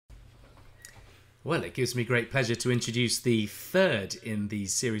Well, it gives me great pleasure to introduce the third in the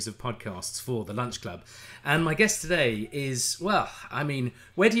series of podcasts for the Lunch Club. And my guest today is, well, I mean,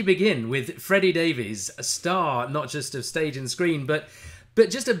 where do you begin with Freddie Davies, a star not just of stage and screen, but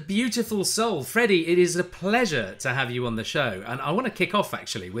just a beautiful soul. Freddie, it is a pleasure to have you on the show. And I want to kick off,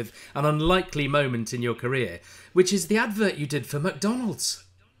 actually, with an unlikely moment in your career, which is the advert you did for McDonald's.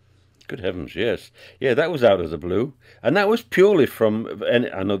 Good heavens, yes. Yeah, that was out of the blue. And that was purely from, and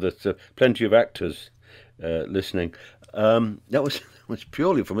I know there's plenty of actors listening. That was was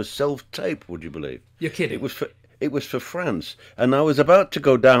purely from a self-tape, would you believe? You're It kidding. was for it was for France. And I was about to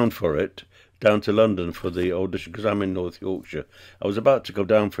go down for it, down to London for the audition, because I'm in North Yorkshire. I was about to go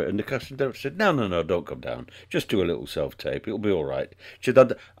down for it, and the casting director said, no, no, no, don't come down. Just do a little self-tape. It'll be all right. She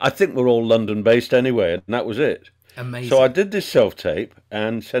said, I think we're all London-based anyway, and that was it. So I Amazing. did this self tape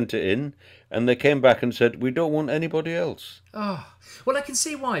and sent it in, and they came back and said, we don't want anybody else. Oh, well, I can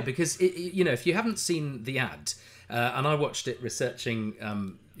see why, because if you haven't seen the ad, and I watched it researching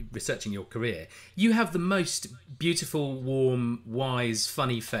your career, you have the most beautiful, warm, wise,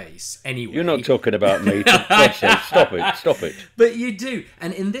 funny face. You're not Anyway, talking about me, for God's sake. Stop it, stop it. but you do,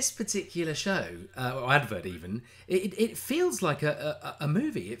 and in this particular show or advert, even it feels like a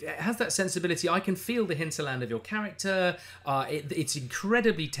movie. It has that sensibility. I can feel the hinterland of your character. It's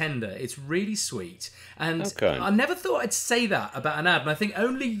incredibly tender. It's really sweet, and Okay. I never thought I'd say that about an ad. And I think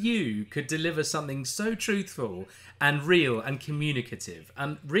only you could deliver something so truthful and real and communicative.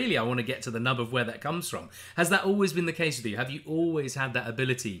 And really, I want to get to the nub of where that comes from. Has that always been the case with you? Have you always had that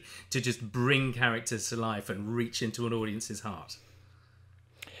ability to just bring characters to life and reach into an audience's heart?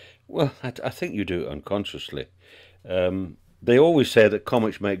 Well, I think you do it unconsciously. They always say that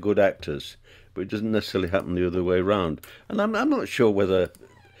comics make good actors, but it doesn't necessarily happen the other way around. And I'm not sure whether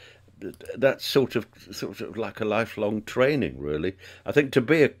that's sort of like a lifelong training, really. I think to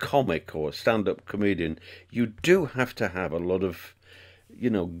be a comic or a stand-up comedian, you do have to have a lot of,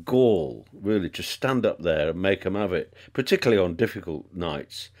 gall, really, to stand up there and make them have it, particularly on difficult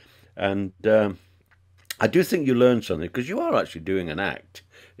nights. And I do think you learn something because you are actually doing an act,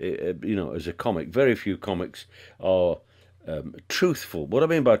 as a comic. Very few comics are truthful. What I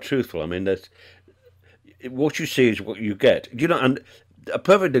mean by truthful, I mean that what you see is what you get. And a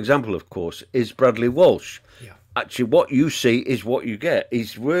perfect example, of course, is Bradley Walsh. Yeah. Actually, what you see is what you get. He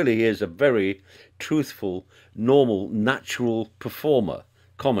really is a very truthful, normal, natural performer,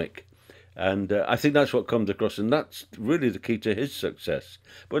 comic. And I think that's what comes across, and that's really the key to his success.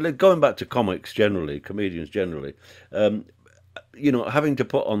 But going back to comics generally, comedians generally, um, having to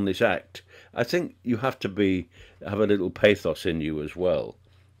put on this act, I think you have to have a little pathos in you as well.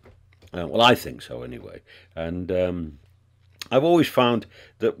 Well, I think so anyway. And I've always found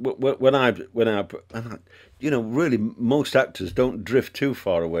that really most actors don't drift too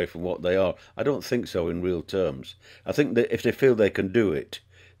far away from what they are. I don't think so in real terms. I think that if they feel they can do it,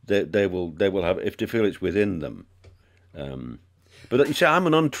 they will have. If they feel it's within them. But you see, I'm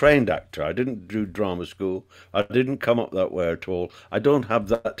an untrained actor. I didn't do drama school. I didn't come up that way at all. I don't have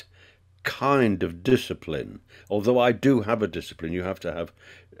that kind of discipline. Although I do have a discipline. You have to have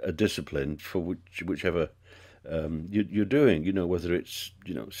a discipline for whichever you're doing. Whether it's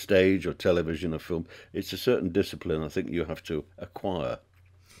stage or television or film. It's a certain discipline I think you have to acquire.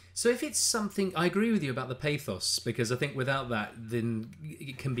 So if it's something, I agree with you about the pathos, because I think without that, then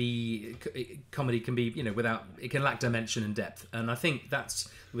it can be, comedy can be, without, it can lack dimension and depth. And I think that's,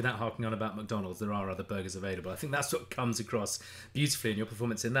 without harking on about McDonald's, there are other burgers available. I think that's what comes across beautifully in your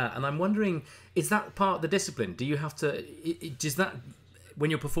performance in that. And I'm wondering, is that part of the discipline? Do you have to, does that, when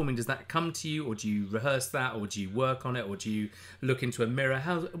you're performing, does that come to you, or do you rehearse that, or do you work on it, or do you look into a mirror?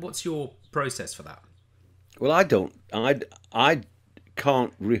 What's your process for that? Well, I don't. I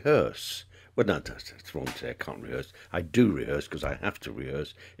can't rehearse. Well, no, that's wrong to say I can't rehearse. I do rehearse because I have to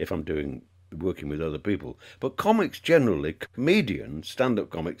rehearse if I'm working with other people. But comics generally, comedians, stand-up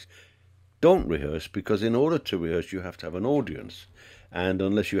comics, don't rehearse because in order to rehearse you have to have an audience, and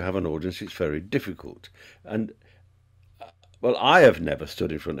unless you have an audience, it's very difficult. And well, I have never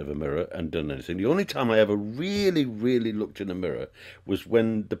stood in front of a mirror and done anything. The only time I ever really, really looked in a mirror was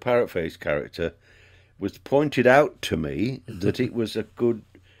when the parrot face character was pointed out to me that it was a good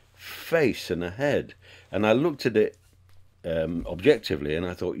face and a head. And I looked at it objectively and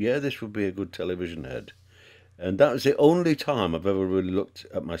I thought, yeah, this would be a good television head. And that was the only time I've ever really looked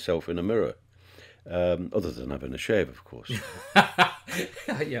at myself in a mirror, other than having a shave, of course.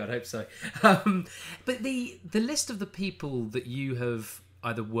 Yeah, I'd hope so. But the list of the people that you have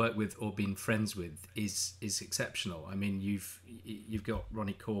either worked with or been friends with is exceptional. I mean, you've got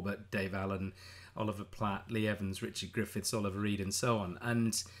Ronnie Corbett, Dave Allen, Oliver Platt, Lee Evans, Richard Griffiths, Oliver Reed, and so on.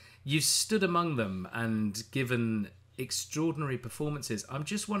 And you stood among them and given extraordinary performances. I'm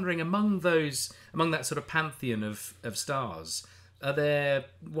just wondering, among that sort of pantheon of stars, are there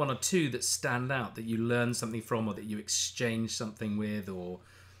one or two that stand out that you learn something from, or that you exchange something with, or?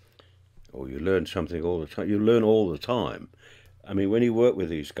 Or you learn something all the time. You learn all the time. I mean, when you work with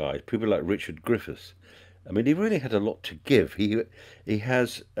these guys, people like Richard Griffiths, I mean, he really had a lot to give. He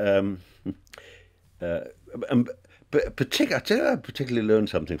has, but I tell you, I particularly learned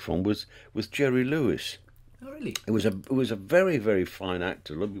something from was Jerry Lewis. Oh, really? It was a very, very fine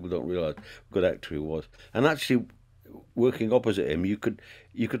actor. A lot of people don't realise what a good actor he was. And actually, working opposite him, you could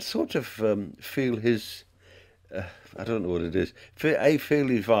sort of feel his. I don't know what it is. Feel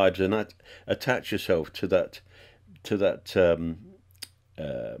his vibes and attach yourself to that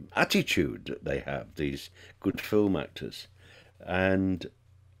attitude that they have. These good film actors, and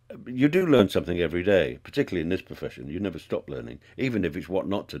you do learn something every day, particularly in this profession. You never stop learning, even if it's what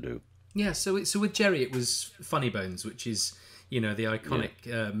not to do. Yeah. So with Jerry, it was Funny Bones, which is the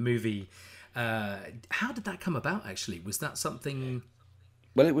iconic movie. How did that come about? Actually, was that something?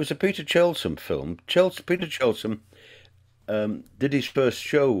 Well, it was a Peter Chelsom film. Peter Chelsom did his first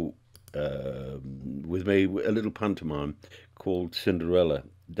show with me, a little pantomime called Cinderella,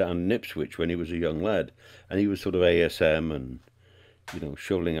 down in Ipswich when he was a young lad, and he was sort of ASM and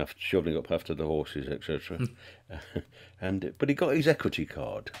shoveling up after the horses, etc. But he got his equity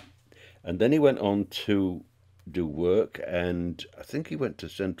card, and then he went on to do work, and I think he went to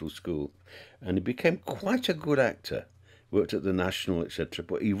Central School, and he became quite a good actor. Worked at the National, etc.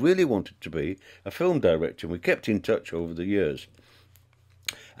 But he really wanted to be a film director, and we kept in touch over the years.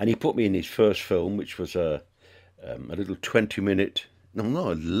 And he put me in his first film, which was a little 20-minute, no,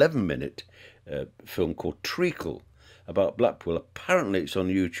 11-minute film called Treacle about Blackpool. Apparently it's on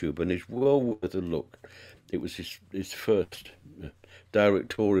YouTube and it's well worth a look. It was his first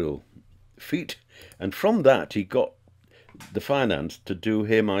directorial feat. And from that he got the finance to do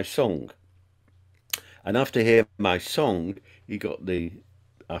Hear My Song. And after Hear My Song,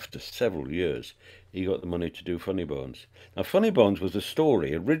 after several years, he got the money to do Funny Bones. Now, Funny Bones was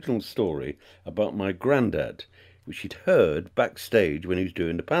original story about my granddad, which he'd heard backstage when he was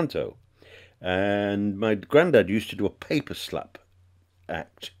doing the panto. And my granddad used to do a paper slapstick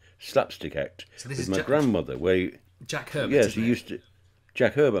act So this with is my grandmother. Jack Herbert. Yes, he used to.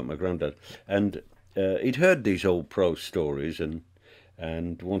 Jack Herbert, my granddad, and he'd heard these old prose stories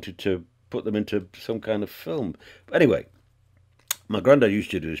and wanted to put them into some kind of film. But anyway, my granddad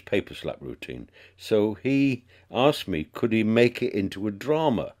used to do his paper slap routine, so he asked me could he make it into a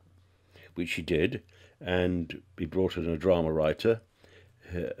drama, which he did, and he brought in a drama writer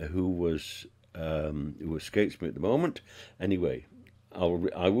who escapes me at the moment. Anyway, I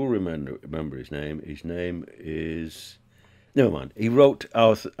will remember his name. His name is. Never mind. He wrote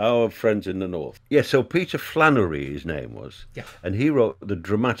Our Friends in the North. Yeah, so Peter Flannery, his name was. Yeah. And he wrote the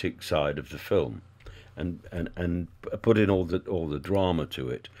dramatic side of the film, and put in all the drama to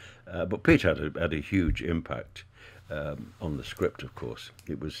it. But Peter had a huge impact on the script. Of course,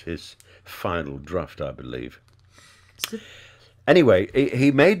 it was his final draft, I believe. Anyway,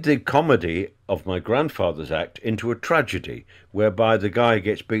 he made the comedy of my grandfather's act into a tragedy, whereby the guy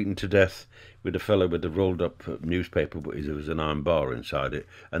gets beaten to death with a fellow with a rolled up newspaper, but there was an iron bar inside it,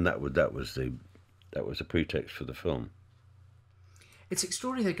 and that was a pretext for the film. It's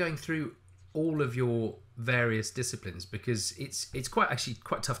extraordinary going through all of your various disciplines, because it's quite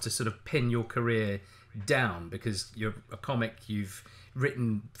tough to sort of pin your career down, because you're a comic, you've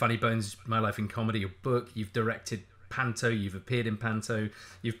written Funny Bones, My Life in Comedy, your book, you've directed panto, you've appeared in panto,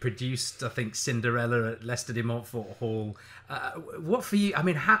 you've produced, I think, Cinderella at Leicester de Montfort Hall. What for you? I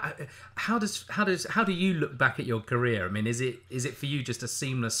mean, how do you look back at your career? I mean, is it for you just a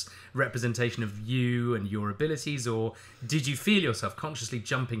seamless representation of you and your abilities, or did you feel yourself consciously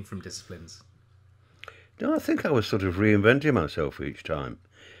jumping from disciplines? No, I think I was sort of reinventing myself each time.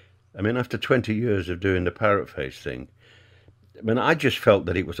 I mean, after 20 years of doing the parrot face thing, I mean, I just felt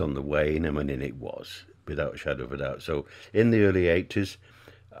that it was on the wane. I mean, and it was, without a shadow of a doubt. So in the early 80s,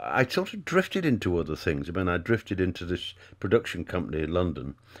 I sort of drifted into other things. I mean, I drifted into this production company in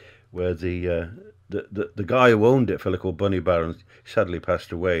London, where the guy who owned it, a fellow called Bunny Barron, sadly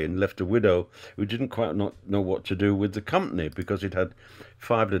passed away and left a widow who didn't quite not know what to do with the company, because it had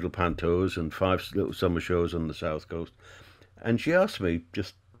 5 little pantos and 5 little summer shows on the south coast. And she asked me,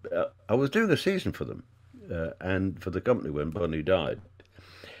 I was doing a season for them and for the company when Bunny died.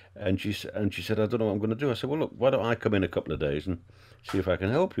 And she said, I don't know what I'm going to do. I said, well, look, why don't I come in a couple of days and see if I can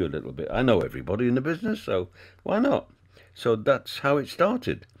help you a little bit? I know everybody in the business, so why not? So that's how it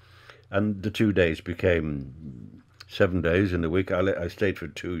started. And the 2 days became 7 days in the week. I stayed for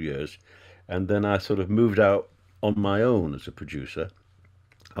 2 years, and then I sort of moved out on my own as a producer.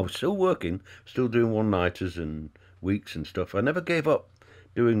 I was still working, still doing one-nighters and weeks and stuff. I never gave up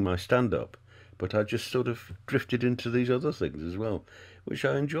doing my stand-up, but I just sort of drifted into these other things as well, which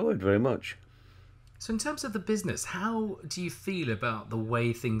I enjoyed very much. So in terms of the business, how do you feel about the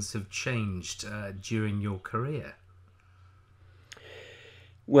way things have changed during your career?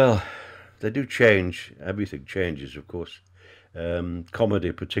 Well, they do change. Everything changes, of course.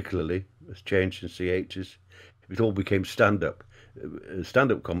 Comedy particularly has changed since the 80s. It all became stand-up.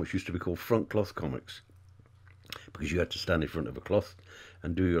 Stand-up comics used to be called front cloth comics because you had to stand in front of a cloth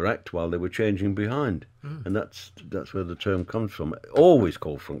and do your act while they were changing behind. And that's where the term comes from. Always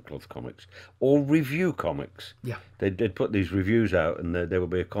called front cloth comics or review comics. Yeah. They'd put these reviews out, and there would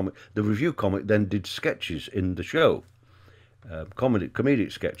be a comic. The review comic then did sketches in the show,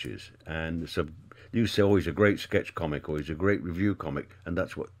 comedic sketches, and so you say, "Oh, he's a great sketch comic," or "He's a great review comic," and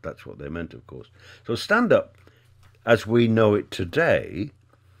that's what they meant, of course. So stand-up, as we know it today,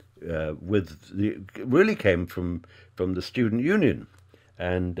 really came from the student union,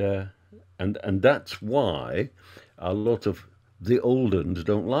 and that's why a lot of the old uns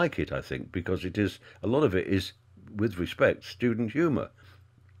don't like it. I think because a lot of it is, with respect, student humour.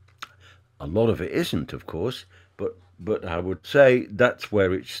 A lot of it isn't, of course, but I would say that's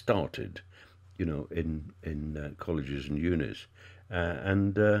where it started, in colleges and unis,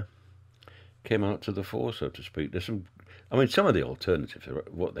 and came out to the fore, so to speak. Some of the alternatives,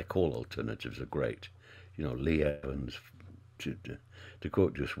 what they call alternatives, are great. Lee Evans, to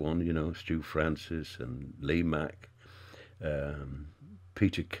quote just one, Stu Francis and Lee Mack,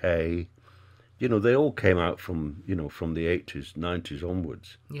 Peter Kay. They all came out from the 80s, 90s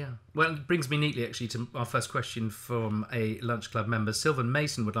onwards. Yeah. Well, it brings me neatly, actually, to our first question from a Lunch Club member. Sylvan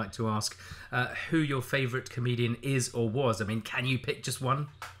Mason would like to ask who your favourite comedian is or was. I mean, can you pick just one?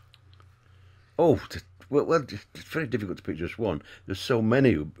 Oh, well, it's very difficult to pick just one. There's so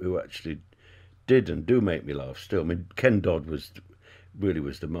many who actually did and do make me laugh still. I mean, Ken Dodd really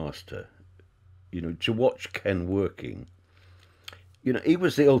was the master. To watch Ken working, he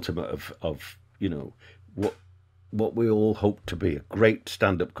was the ultimate of what we all hoped to be, a great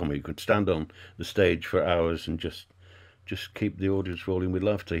stand-up comedy. You could stand on the stage for hours and just keep the audience rolling with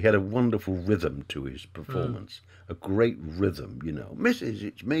laughter. He had a wonderful rhythm to his performance, a great rhythm, Mrs.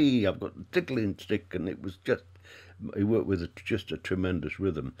 It's me, I've got the tickling stick, and it was just, he worked with just a tremendous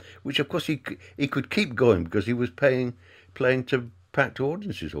rhythm, which of course he could keep going because he was playing to packed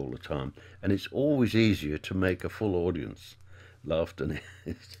audiences all the time, and it's always easier to make a full audience laugh than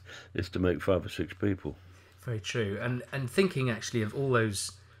it is to make 5 or 6 people. Very true. And thinking actually of all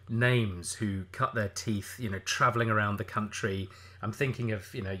those names who cut their teeth, travelling around the country. I'm thinking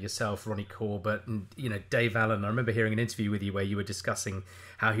of, yourself, Ronnie Corbett, and, Dave Allen. I remember hearing an interview with you where you were discussing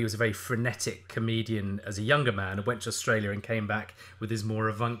how he was a very frenetic comedian as a younger man and went to Australia and came back with his more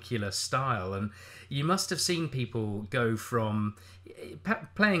avuncular style. And you must have seen people go from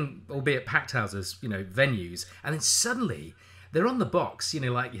playing, albeit packed houses, venues, and then suddenly they're on the box,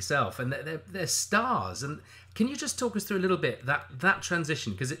 like yourself, and they're stars. And can you just talk us through a little bit that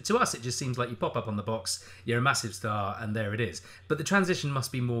transition? Because to us, it just seems like you pop up on the box, you're a massive star, and there it is. But the transition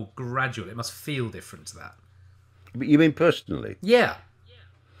must be more gradual. It must feel different to that. You mean personally? Yeah.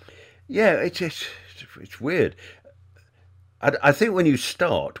 Yeah, it's weird. I think when you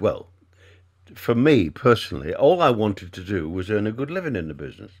start, well, for me personally, all I wanted to do was earn a good living in the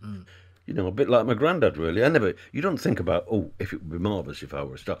business. A bit like my granddad, really. You don't think about, if it would be marvellous if I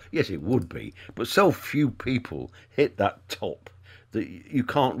were a star. Yes, it would be. But so few people hit that top that you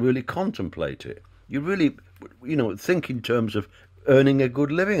can't really contemplate it. You really, think in terms of earning a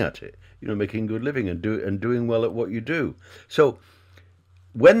good living at it, making a good living and doing well at what you do. So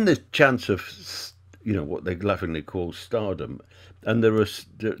when the chance of, what they laughingly call stardom, and there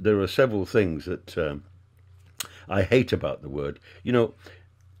are several things that I hate about the word,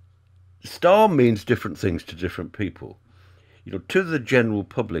 star means different things to different people. To the general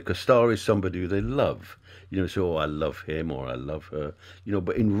public, a star is somebody who they love. So I love him or I love her.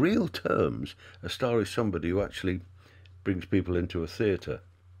 But in real terms, a star is somebody who actually brings people into a theatre.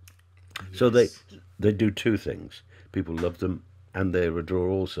 Yes. So they do two things. People love them and they're a draw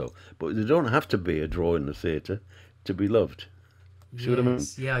also. But they don't have to be a draw in the theatre to be loved. See what I mean?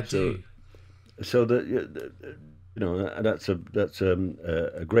 Yeah, I do. So that's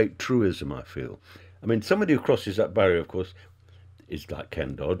a great truism, I feel. I mean, somebody who crosses that barrier, of course, is like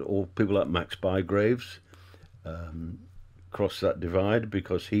Ken Dodd, or people like Max Bygraves crossed that divide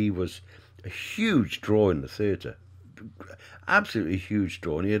because he was a huge draw in the theatre, absolutely huge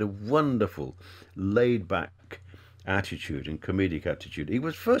draw, and he had a wonderful, laid-back attitude and comedic attitude. He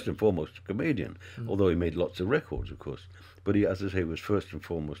was first and foremost a comedian, although he made lots of records, of course. But he, as I say, was first and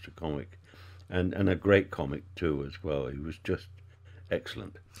foremost a comic, and a great comic too as well. He was just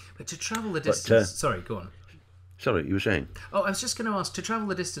excellent. But to travel the distance... sorry, go on. Sorry, you were saying? Oh, I was just going to ask, to travel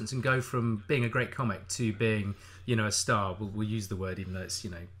the distance and go from being a great comic to being, a star, we'll use the word even though it's,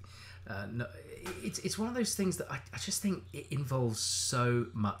 no, it's one of those things that I just think it involves so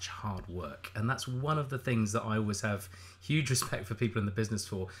much hard work. And that's one of the things that I always have huge respect for people in the business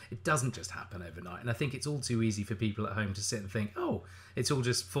for. It doesn't just happen overnight. And I think it's all too easy for people at home to sit and think, oh, it's all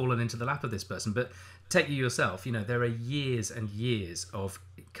just fallen into the lap of this person. But take you yourself, there are years and years of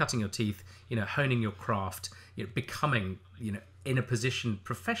cutting your teeth, honing your craft, becoming, in a position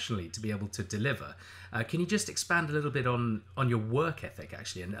professionally to be able to deliver. Can you just expand a little bit on your work ethic,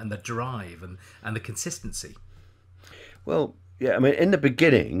 actually, and the drive and the consistency? Well, yeah, I mean, in the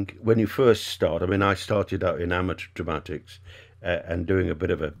beginning, when you first start, I mean, I started out in amateur dramatics and doing a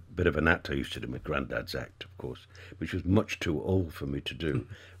bit of an act. I used to do my granddad's act, of course, which was much too old for me to do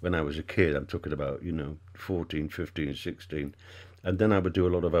when I was a kid. I'm talking about, 14, 15, 16. And then I would do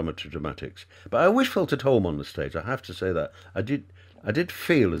a lot of amateur dramatics. But I always felt at home on the stage. I have to say that. I did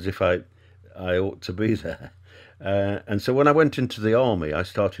feel as if I ought to be there. And so when I went into the army, I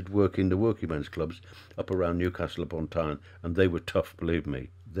started working the working men's clubs up around Newcastle upon Tyne, and they were tough, believe me.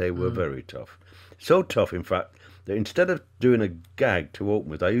 They were very tough. So tough, in fact, that instead of doing a gag to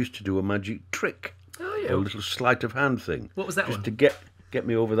open with, I used to do a magic trick. Oh, yeah. A little sleight of hand thing. What was that just one? To get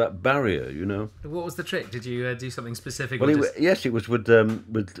me over that barrier, What was the trick? Did you do something specific? Well, yes, it was with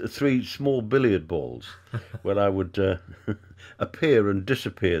 3 small billiard balls, where I would appear and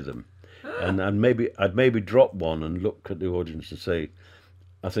disappear them, and I'd maybe drop one and look at the audience and say,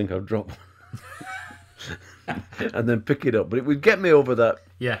 "I think I've dropped one," and then pick it up. But it would get me over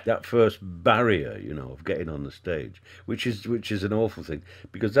that first barrier, of getting on the stage, which is an awful thing,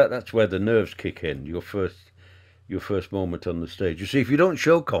 because that's where the nerves kick in. Your first moment on the stage. You see, if you don't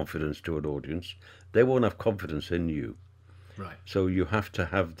show confidence to an audience, they won't have confidence in you. Right. So you have to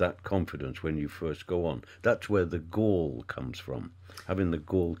have that confidence when you first go on. That's where the gall comes from, having the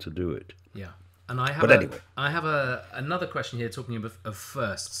gall to do it. Yeah. And I have another question here talking of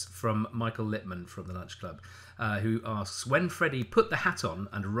firsts from Michael Littman from the Lunch Club, who asks, when Freddie put the hat on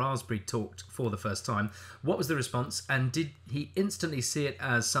and Raspberry talked for the first time, what was the response, and did he instantly see it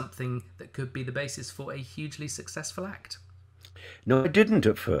as something that could be the basis for a hugely successful act? No, I didn't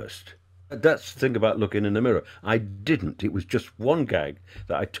at first. That's the thing about looking in the mirror. I didn't. It was just one gag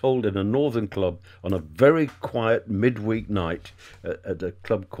that I told in a northern club on a very quiet midweek night at a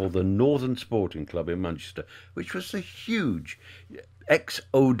club called the Northern Sporting Club in Manchester, which was a huge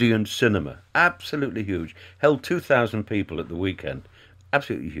ex-Odeon cinema, absolutely huge. Held 2,000 people at the weekend,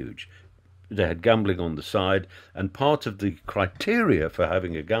 absolutely huge. They had gambling on the side, and part of the criteria for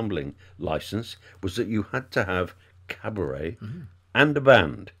having a gambling license was that you had to have cabaret and a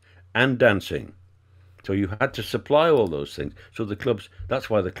band and dancing. So you had to supply all those things. So that's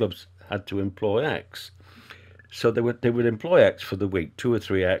why the clubs had to employ acts. So they would employ acts for the week, 2 or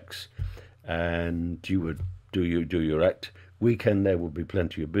 3 acts, and you would do your act. Weekend there would be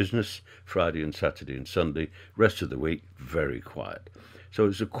plenty of business, Friday and Saturday and Sunday. Rest of the week, very quiet. So it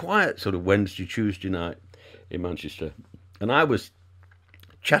was a quiet sort of Wednesday, Tuesday night in Manchester. And I was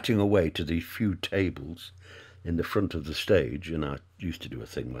chatting away to these few tables in the front of the stage, and I used to do a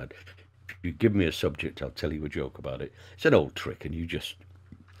thing where, if you give me a subject, I'll tell you a joke about it. It's an old trick, and you just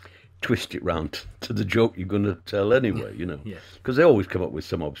twist it round to the joke you're going to tell anyway, because they always come up with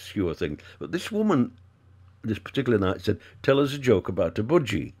some obscure thing. But this woman, this particular night, said, "Tell us a joke about a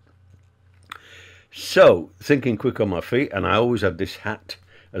budgie." So, thinking quick on my feet, and I always had this hat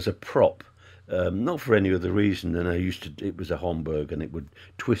as a prop, not for any other reason than it was a Homburg, and it would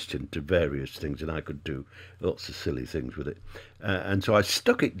twist into various things, and I could do lots of silly things with it. And so I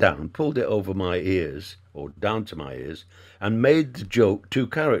stuck it down, pulled it over my ears, or down to my ears, and made the joke 2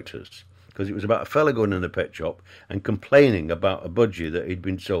 characters, because it was about a fella going in a pet shop and complaining about a budgie that he'd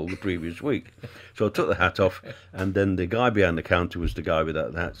been sold the previous week. So I took the hat off, and then the guy behind the counter was the guy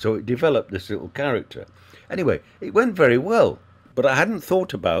without the hat. So it developed this little character. Anyway, it went very well, but I hadn't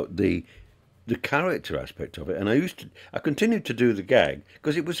thought about the character aspect of it, and I continued to do the gag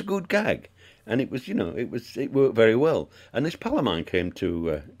because it was a good gag, and it worked very well. And this pal of mine came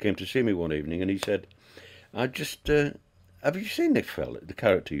to see me one evening, and he said, "Have you seen this fella, the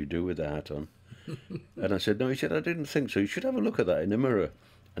character you do with the hat on?" And I said, "No." He said, "I didn't think so. You should have a look at that in the mirror."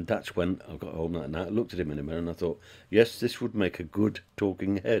 And that's when I got home that night. I looked at him in the mirror, and I thought, yes, this would make a good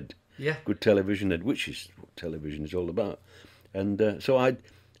talking head, good television head, which is what television is all about. And so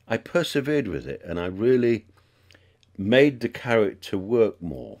I persevered with it, and I really made the character work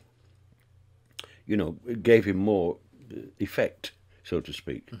more. You know, it gave him more effect, so to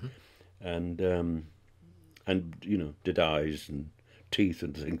speak, and you know, did eyes and teeth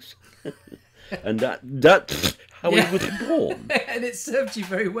and things, and that's how he was born. And it served you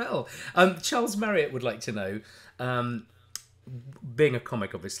very well. Charles Marriott would like to know, being a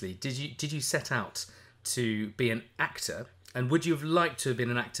comic, obviously, did you set out to be an actor? And would you have liked to have been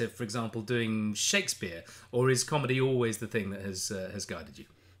an actor, for example, doing Shakespeare, or is comedy always the thing that has guided you?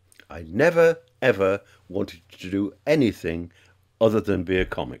 I never, ever wanted to do anything other than be a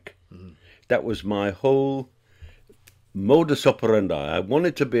comic. That was my whole modus operandi. I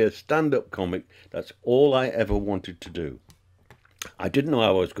wanted to be a stand-up comic. That's all I ever wanted to do. I didn't know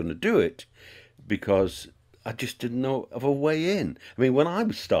how I was going to do it because I just didn't know of a way in. I mean, when I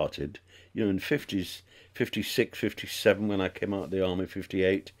started, you know, in the 50s, 56, 57, when I came out of the army,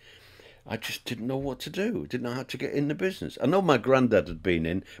 58, I just didn't know what to do. Didn't know how to get in the business. I know my granddad had been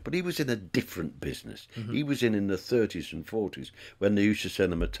in, but he was in a different business. He was in the 30s and 40s when they used to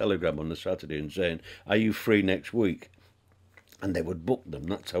send him a telegram on a Saturday and saying, "Are you free next week?" And they would book them.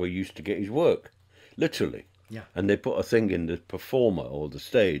 That's how he used to get his work, literally. Yeah. And they put a thing in the performer or the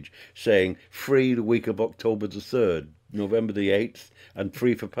stage saying, "Free the week of October the 3rd, November the 8th, and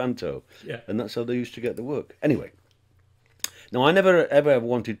free for Panto." Yeah. And that's how they used to get the work. Anyway. Now, I never ever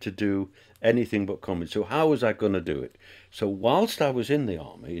wanted to do anything but comedy. So how was I going to do it? So whilst I was in the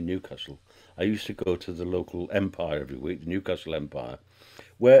army in Newcastle, I used to go to the local Empire every week, the Newcastle Empire,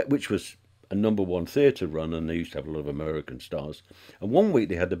 which was a #1 theatre run, and they used to have a lot of American stars. And one week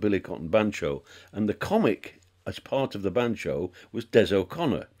they had the Billy Cotton band show, and the comic as part of the band show was Des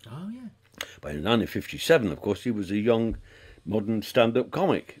O'Connor. Oh, yeah. But in 1957, of course, he was a young, modern stand-up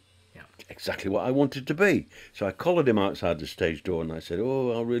comic. Exactly what I wanted to be. So I collared him outside the stage door and I said,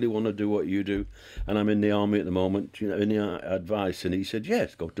 "Oh, I really want to do what you do, and I'm in the army at the moment, you know, any advice?" And he said,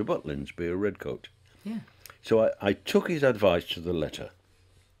 "Yes, go to Butlins, be a redcoat." Yeah. So I took his advice to the letter.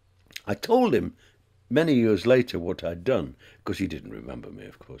 I told him many years later what I'd done, because he didn't remember me,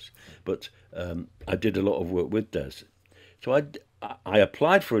 of course, but I did a lot of work with Des. So I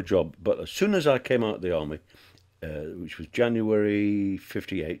applied for a job, but as soon as I came out of the army, which was January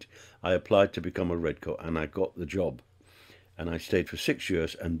 58, I applied to become a redcoat, and I got the job. And I stayed for 6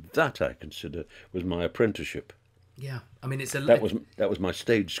 years, and that I consider was my apprenticeship. Yeah, I mean, it's that was my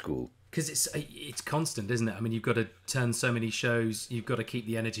stage school. Because it's constant, isn't it? I mean, you've got to turn so many shows, you've got to keep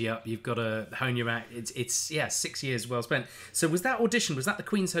the energy up, you've got to hone your act. It's 6 years well spent. So was that audition? Was that the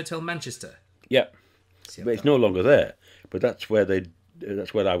Queen's Hotel, Manchester? Yeah, but it's no longer there. But that's where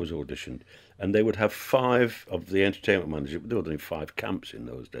I was auditioned. And they would have 5 of the entertainment managers. There were only 5 camps in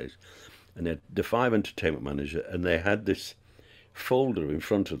those days. And they had the 5 entertainment managers, and they had this folder in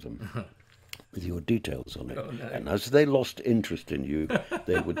front of them with your details on it. Oh, no. And as they lost interest in you,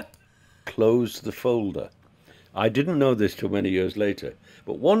 they would close the folder. I didn't know this till many years later,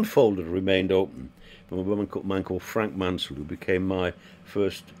 but one folder remained open from a man called Frank Mansell, who became my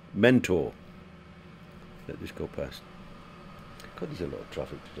first mentor. Let this go past. God, there's a lot of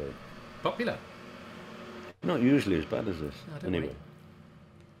traffic today. Popular? Not usually as bad as this. Anyway. Worry.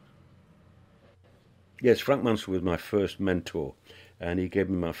 Yes, Frank Mansell was my first mentor, and he gave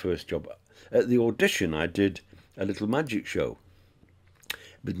me my first job. At the audition, I did a little magic show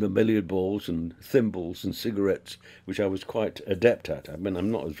with my billiard balls and thimbles and cigarettes, which I was quite adept at. I mean,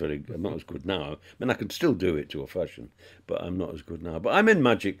 I'm not as good now. I mean, I can still do it to a fashion, but I'm not as good now. But I'm in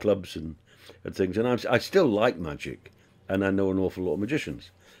magic clubs and things, and I still like magic, and I know an awful lot of magicians.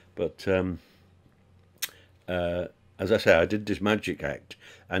 But as I say, I did this magic act,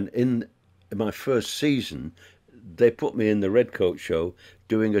 and in my first season, they put me in the Redcoat show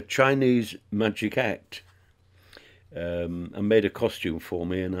doing a Chinese magic act, and made a costume for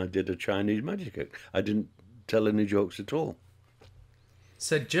me, and I did a Chinese magic act. I didn't tell any jokes at all.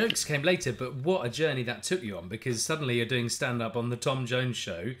 So jokes came later, but what a journey that took you on, because suddenly you're doing stand-up on the Tom Jones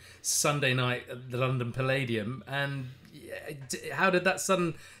show, Sunday night at the London Palladium, and how did that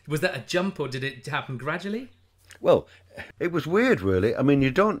was that a jump, or did it happen gradually? Well, it was weird, really. I mean,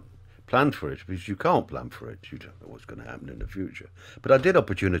 you don't plan for it, because you can't plan for it. You don't know what's going to happen in the future. But I did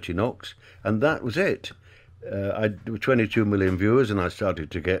Opportunity Knocks, and that was it. There were 22 million viewers, and I started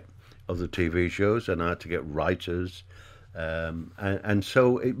to get other TV shows, and I had to get writers, and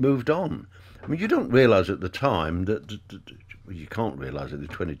so it moved on. I mean, you don't realise at the time that you can't realise that there's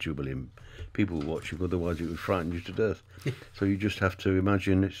 22 million people watching, otherwise it would frighten you to death. So you just have to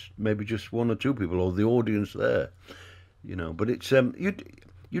imagine it's maybe just 1 or 2 people, or the audience there, you know. But it's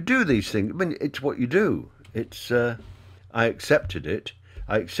you do these things. I mean, it's what you do. It's I accepted it.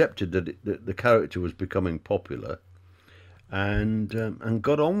 I accepted that the character was becoming popular, and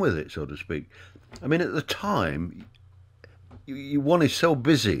got on with it, so to speak. I mean, at the time, one is so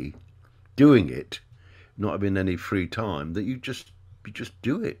busy doing it, not having any free time, that you just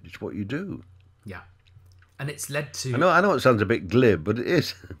do it. It's what you do. Yeah. And it's led to... I know it sounds a bit glib, but it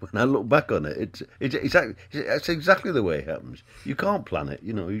is. When I look back on it, it's exactly the way it happens. You can't plan it,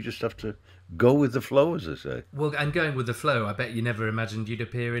 you just have to go with the flow, as they say. Well, and going with the flow, I bet you never imagined you'd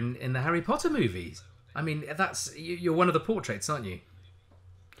appear in the Harry Potter movies. I mean, you're one of the portraits, aren't you?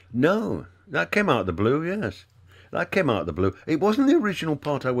 No, that came out of the blue, yes. That came out of the blue. It wasn't the original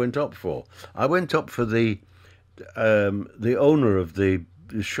part I went up for. I went up for the owner of the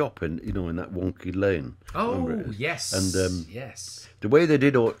shop in that wonky lane. Oh, yes. And yes. The way they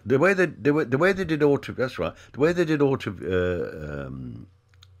did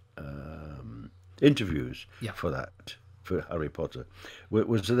interviews for Harry Potter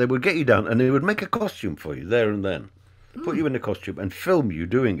was that they would get you down and they would make a costume for you there and then, put you in a costume and film you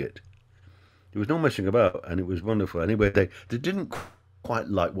doing it. There was no messing about, and it was wonderful. Anyway, they didn't quite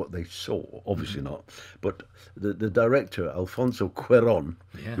like what they saw, obviously not. But the director, Alfonso Cuarón,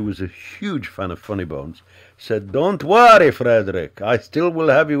 who was a huge fan of Funny Bones, said, "Don't worry, Frederick, I still will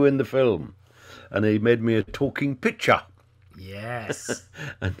have you in the film." And he made me a talking picture. Yes.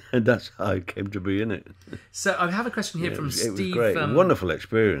 and that's how I came to be in it. So I have a question here from Steve. It was great. Wonderful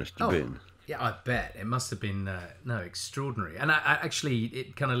experience to be in. Yeah, I bet. It must have been, extraordinary. And I actually,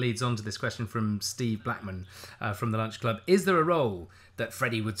 it kind of leads on to this question from Steve Blackman from the Lunch Club. Is there a role that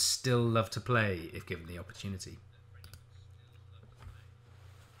Freddie would still love to play if given the opportunity?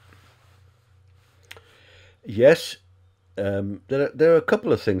 Yes. There are a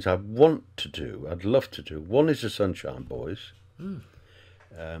couple of things I want to do. I'd love to do. One is the Sunshine Boys.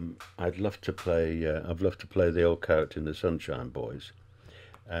 I'd love to play. I'd love to play the old character in the Sunshine Boys,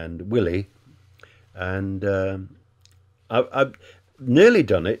 and Willie. And I've nearly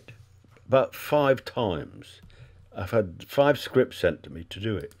done it about 5 times. I've had 5 scripts sent to me to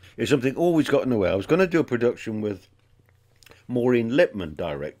do it. It's something always got in the way. I was going to do a production with Maureen Lipman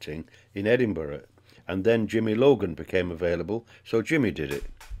directing in Edinburgh, and then Jimmy Logan became available, so Jimmy did it.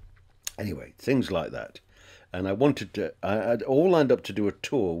 Anyway, things like that. And I had all lined up to do a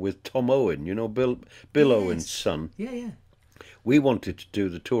tour with Tom Owen, Bill Owen's son. Yeah. We wanted to do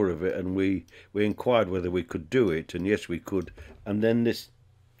the tour of it, and we inquired whether we could do it, and yes, we could. And then this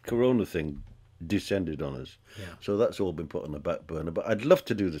Corona thing descended on us. Yeah. So that's all been put on the back burner. But I'd love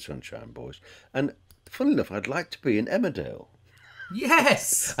to do the Sunshine Boys. And funny enough, I'd like to be in Emmerdale.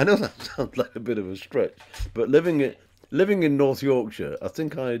 Yes! I know that sounds like a bit of a stretch, but living in North Yorkshire, I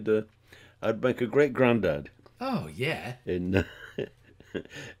think I'd make a great granddad. Oh, yeah. In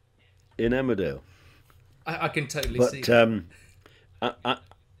Emmerdale. I can totally see that.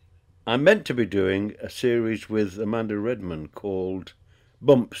 I'm meant to be doing a series with Amanda Redman called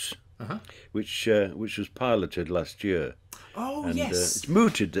Bumps, which was piloted last year. Oh, and, yes. It's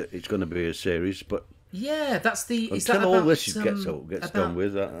mooted that it's going to be a series, but yeah, that's the. Is until that all about, this gets done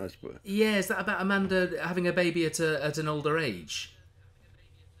with, I suppose. Yeah, is that about Amanda having a baby at an older age?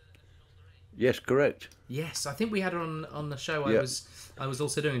 Yes, correct. Yes, I think we had her on the show. Yeah. I was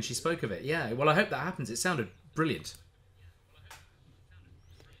also doing, and she spoke of it. Yeah, well, I hope that happens. It sounded brilliant.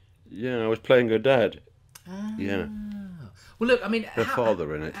 Yeah, I was playing her dad. Yeah. Well, look, I mean, her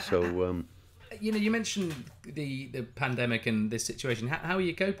father in it. So, you mentioned the pandemic and this situation. How are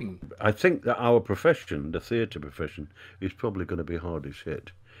you coping? I think that our profession, the theatre profession, is probably going to be hardest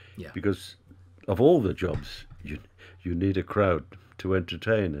hit. Yeah. Because of all the jobs, you need a crowd to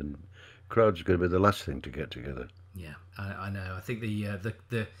entertain, and crowds are going to be the last thing to get together. Yeah, I know. I think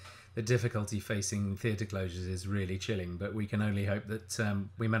the difficulty facing theatre closures is really chilling, but we can only hope that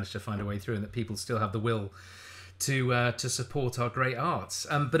we manage to find a way through and that people still have the will to support our great arts.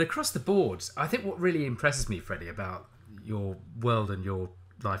 But across the board, I think what really impresses me, Freddie, about your world and your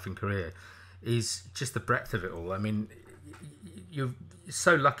life and career is just the breadth of it all. I mean, you're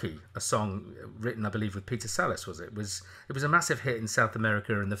so lucky. A song written, I believe, with Peter Sallis, it was a massive hit in South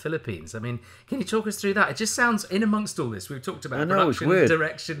America and the Philippines. I mean, can you talk us through that? It just sounds, in amongst all this, we've talked about production,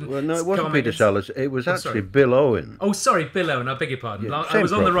 direction. Well, no, it wasn't Peter Sallis. It was actually Bill Owen. Oh, sorry, Bill Owen. I beg your pardon. Yeah, I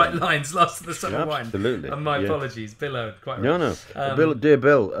was on the right lines last of the summer wine. Absolutely. And my apologies, Bill Owen. Quite right. No. Dear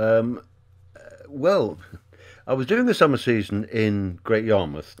Bill. Well, I was doing the summer season in Great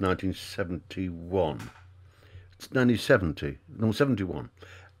Yarmouth, 1971. 71,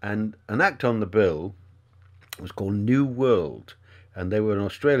 and an act on the bill was called New World, and they were an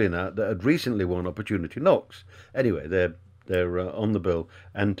Australian act that had recently won Opportunity Knocks. Anyway, they're on the bill,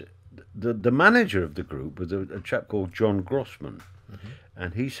 and the manager of the group was a chap called John Grossman,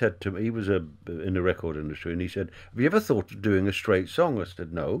 And he said to me, he was in the record industry, and he said, "Have you ever thought of doing a straight song?" I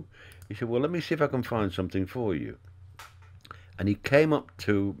said, "No." He said, "Well, let me see if I can find something for you." And he came up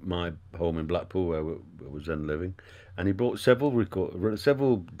to my home in Blackpool, where I was then living, and he brought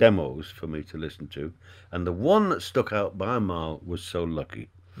several demos for me to listen to. And the one that stuck out by a mile was "So Lucky."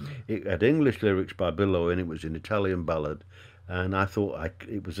 It had English lyrics by Bill Owen. It was an Italian ballad, and I thought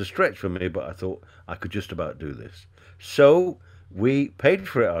it was a stretch for me, but I thought I could just about do this. So we paid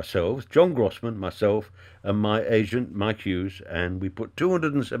for it ourselves, John Grossman, myself, and my agent, Mike Hughes, and we put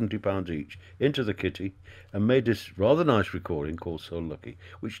 £270 each into the kitty and made this rather nice recording called "So Lucky,"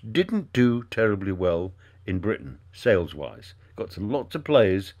 which didn't do terribly well in Britain, sales-wise. Got some lots of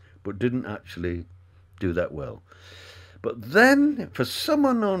plays, but didn't actually do that well. But then, for some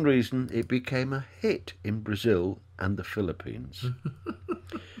unknown reason, it became a hit in Brazil and the Philippines.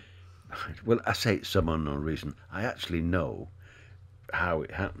 Well, I say it's some unknown reason. I actually know how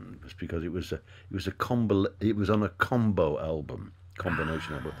it happened. It was because it was a combo. It was on a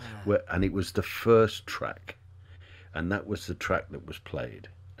combination album, and it was the first track, and that was the track that was played,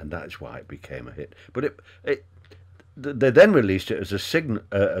 and that's why it became a hit. But they then released it as a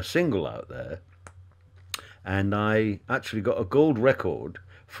single out there. And I actually got a gold record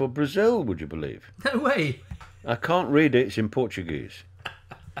for Brazil, would you believe? No way. I can't read it, it's in Portuguese.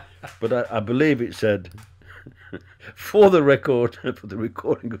 But I believe it said, for the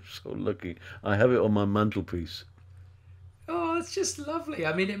recording of "So Lucky," I have it on my mantelpiece. Oh, it's just lovely.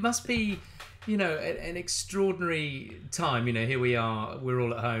 I mean, it must be, an extraordinary time. Here we are, we're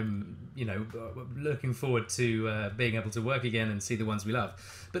all at home, looking forward to being able to work again and see the ones we love.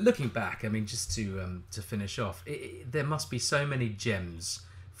 But looking back, I mean, just to finish off, there must be so many gems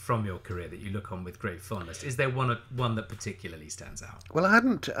from your career that you look on with great fondness. Is there one that particularly stands out? Well, I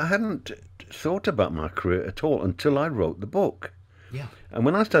hadn't thought about my career at all until I wrote the book. Yeah. And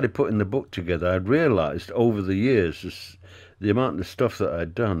when I started putting the book together, I'd realised over the years the amount of stuff that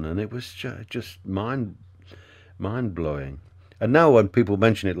I'd done, and it was just mind-blowing. And now when people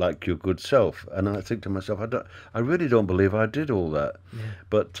mention it, like "Your Good Self," and I think to myself, I really don't believe I did all that. Yeah.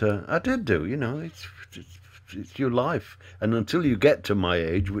 But I did do, it's your life. And until you get to my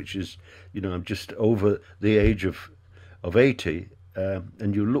age, which is, I'm just over the age of 80,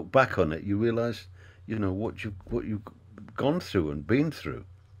 and you look back on it, you realise, what you've gone through and been through.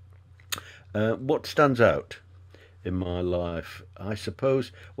 What stands out in my life, I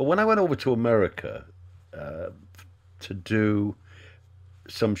suppose, well, when I went over to America to do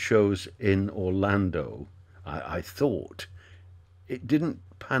some shows in Orlando, I thought it didn't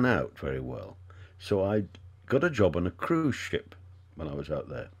pan out very well. So I got a job on a cruise ship when I was out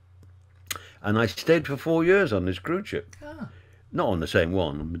there. And I stayed for 4 years on this cruise ship. Ah. Not on the same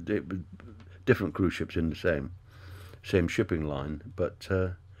one, different cruise ships in the same shipping line. But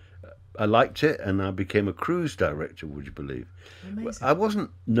I liked it, and I became a cruise director, would you believe? Amazing. I wasn't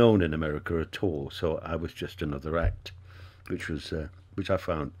known in America at all, so I was just another act, which I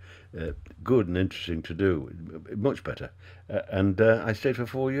found good and interesting to do, much better. And I stayed for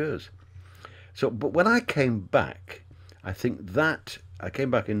 4 years. So, but when I came back, I think that I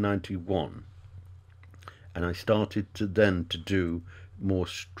came back in '91, and I started to do more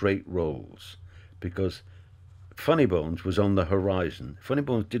straight roles, because Funny Bones was on the horizon. Funny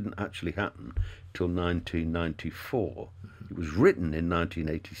Bones didn't actually happen till 1994. It was written in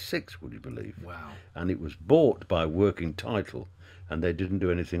 1986, would you believe? Wow. And it was bought by Working Title, and they didn't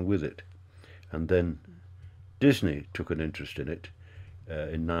do anything with it. And then Disney took an interest in it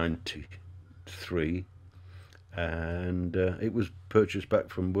in '93, and it was purchased back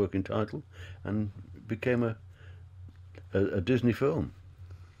from Working Title and became a Disney film.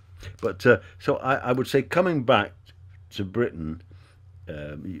 But so I would say, coming back to Britain,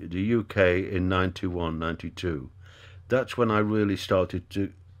 the UK in '91, '92, that's when I really started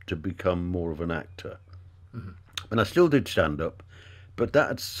to become more of an actor. Mm-hmm. And I still did stand up, but that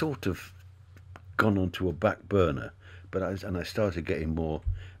had sort of gone onto a back burner. But I started getting more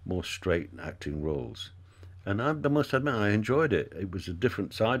straight acting roles, and I must admit I enjoyed it. It was a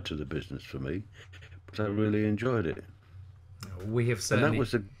different side to the business for me, but I really enjoyed it. We have certainly.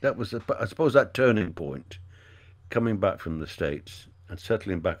 And that was I suppose that turning point, coming back from the States and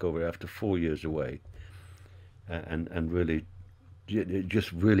settling back over after 4 years away, and really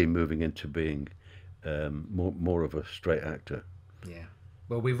just really moving into being more of a straight actor. Yeah.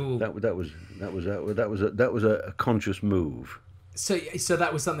 Well, we've all. That was a conscious move. So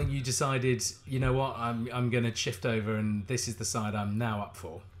that was something you decided. You know what? I'm going to shift over, and this is the side I'm now up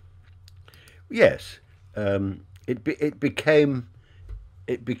for. Yes. It became.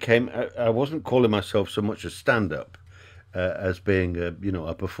 I wasn't calling myself so much a stand-up. as being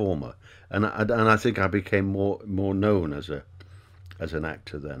a performer, and I think I became more known as an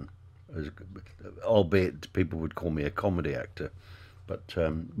actor then, albeit people would call me a comedy actor, but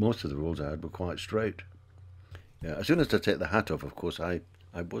most of the roles I had were quite straight. Yeah, as soon as I take the hat off, of course, I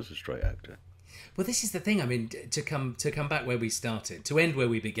was a straight actor. Well, this is the thing. I mean, to come back where we started, to end where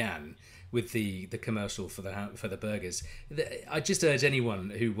we began with the commercial for the burgers. I just urge anyone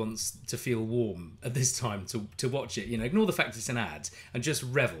who wants to feel warm at this time to watch it. Ignore the fact it's an ad and just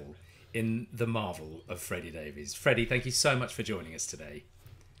revel in the marvel of Freddie Davies. Freddie, thank you so much for joining us today.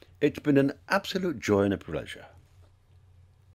 It's been an absolute joy and a pleasure.